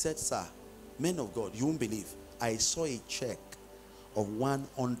 He said, sir, men of God, you won't believe. I saw a check of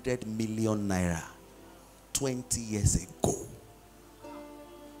 100 million naira 20 years ago.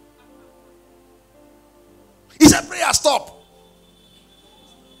 He said, prayer stop.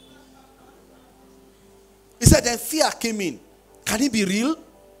 He said, then fear came in. Can it be real?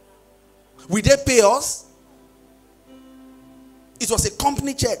 Will they pay us? It was a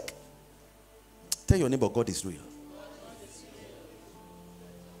company check. Tell your neighbor, God is real.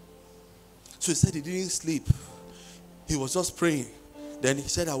 So he said he didn't sleep. He was just praying. Then he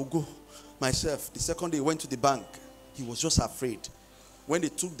said, I will go myself. The second day he went to the bank. He was just afraid. When they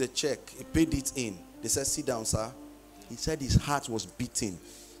took the check, he paid it in. They said, sit down, sir. He said his heart was beating.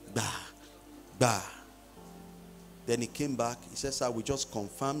 Bah, bah. Then he came back. He said, sir, we just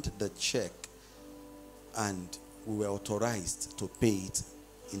confirmed the check and we were authorized to pay it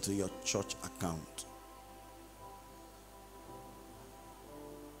into your church account.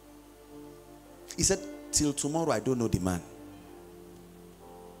 He said, till tomorrow I don't know the man.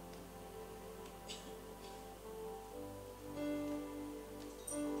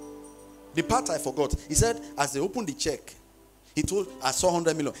 The part I forgot. He said, as they opened the check, I saw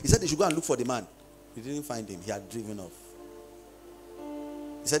 100 million. He said they should go and look for the man. He didn't find him. He had driven off.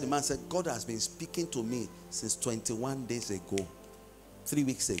 He said, the man said, God has been speaking to me since 21 days ago. 3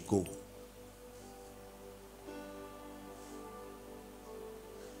 weeks ago.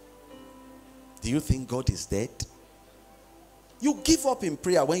 Do you think God is dead? You give up in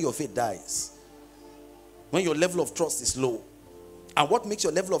prayer when your faith dies. When your level of trust is low. And what makes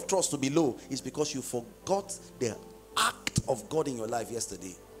your level of trust to be low is because you forgot the act of God in your life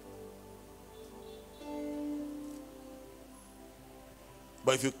yesterday.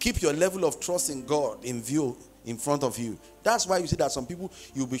 But if you keep your level of trust in God in view, in front of you, that's why you see that some people,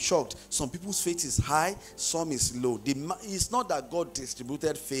 you'll be shocked. Some people's faith is high, some is low. It's not that God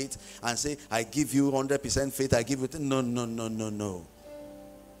distributed faith and say, I give you 100% faith, I give you... No.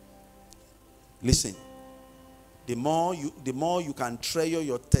 Listen, The more you can treasure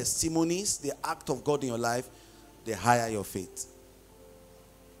your testimonies, the act of God in your life, the higher your faith.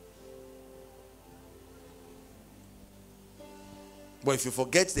 But if you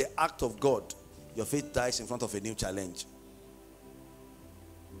forget the act of God, your faith dies in front of a new challenge.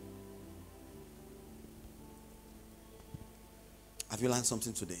 Have you learned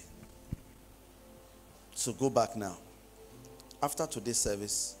something today? So go back now. After today's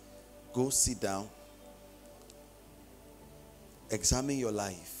service, go sit down. Examine your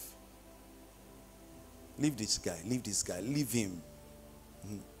life. Leave this guy. Leave him.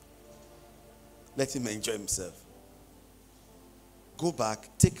 Let him enjoy himself. Go back,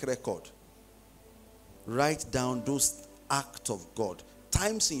 take record. Write down those acts of God.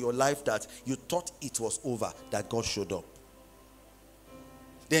 Times in your life that you thought it was over, that God showed up.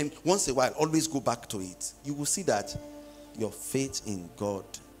 Then once in a while, always go back to it. You will see that your faith in God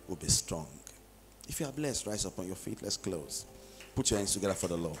will be strong. If you are blessed, rise up on your feet. Let's close. Put your hands together for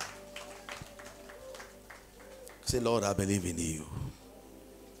the Lord. Say, Lord, I believe in you.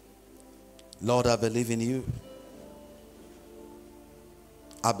 Lord, I believe in you.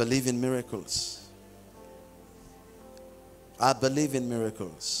 I believe in miracles. I believe in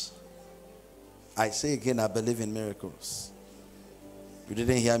miracles. I say again, I believe in miracles. You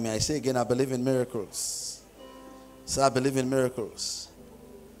didn't hear me. I say again, I believe in miracles. So I believe in miracles.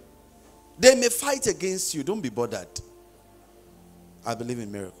 They may fight against you. Don't be bothered. I believe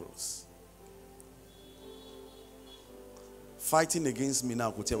in miracles. Fighting against me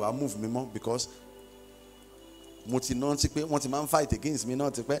now, I'll move me more because want to man fight against me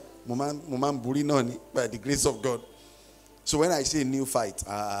not by the grace of God. So when I say new fight,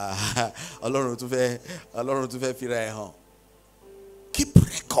 keep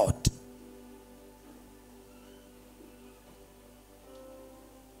record.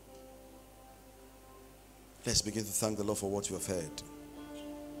 Let's begin to thank the Lord for what you have heard.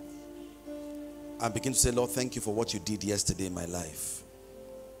 And begin to say, Lord, thank you for what you did yesterday in my life.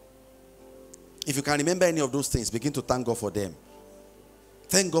 If you can remember any of those things, begin to thank God for them.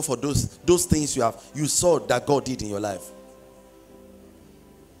 Thank God for those things you saw that God did in your life.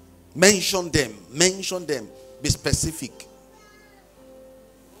 Mention them. Mention them. Be specific.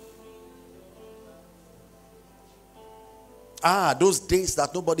 Those days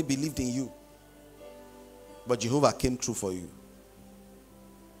that nobody believed in you, but Jehovah came through for you.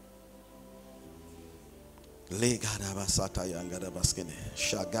 I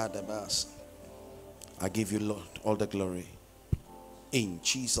give you, Lord, all the glory. In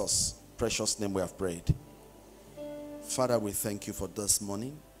Jesus' precious name we have prayed. Father, we thank you for this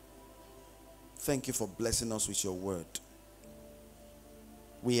morning. Thank you for blessing us with your word.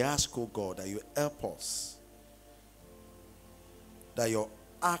 We ask, oh God, that you help us, that your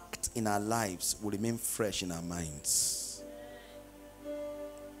act in our lives will remain fresh in our minds.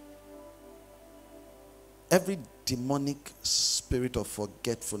 Every demonic spirit of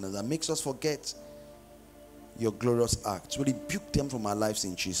forgetfulness that makes us forget your glorious acts, we rebuke them from our lives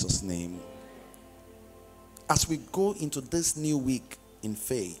in Jesus' name. As we go into this new week in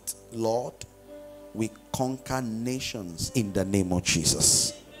faith, Lord, we conquer nations in the name of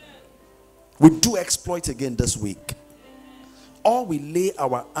Jesus. We do exploit again this week. All we lay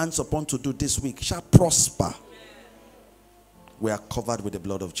our hands upon to do this week shall prosper. We are covered with the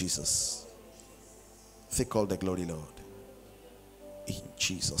blood of Jesus. Take all the glory, Lord. In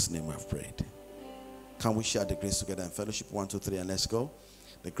Jesus' name we have prayed. Can we share the grace together in fellowship? 1, 2, 3, and let's go.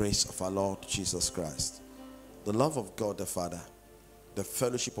 The grace of our Lord Jesus Christ, the love of God the Father, the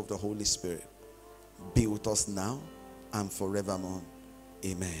fellowship of the Holy Spirit be with us now and forevermore.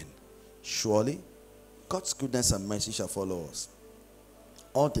 Amen. Surely God's goodness and mercy shall follow us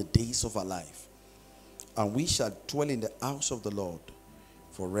all the days of our life, and we shall dwell in the house of the Lord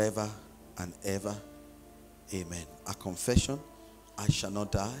forever and ever. Amen. A confession: I shall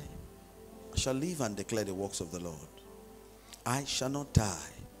not die. I shall live and declare the works of the Lord. I shall not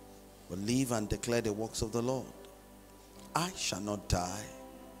die, but live and declare the works of the Lord. I shall not die,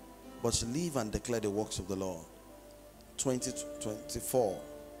 but live and declare the works of the Lord. 2024,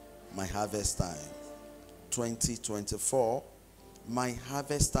 my harvest time. 2024, my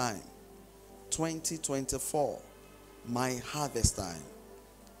harvest time. 2024, my harvest time.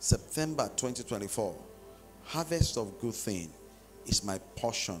 September 2024, harvest of good thing is my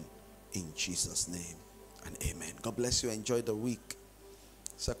portion in Jesus' name and amen. God bless you. Enjoy the week.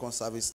 Second service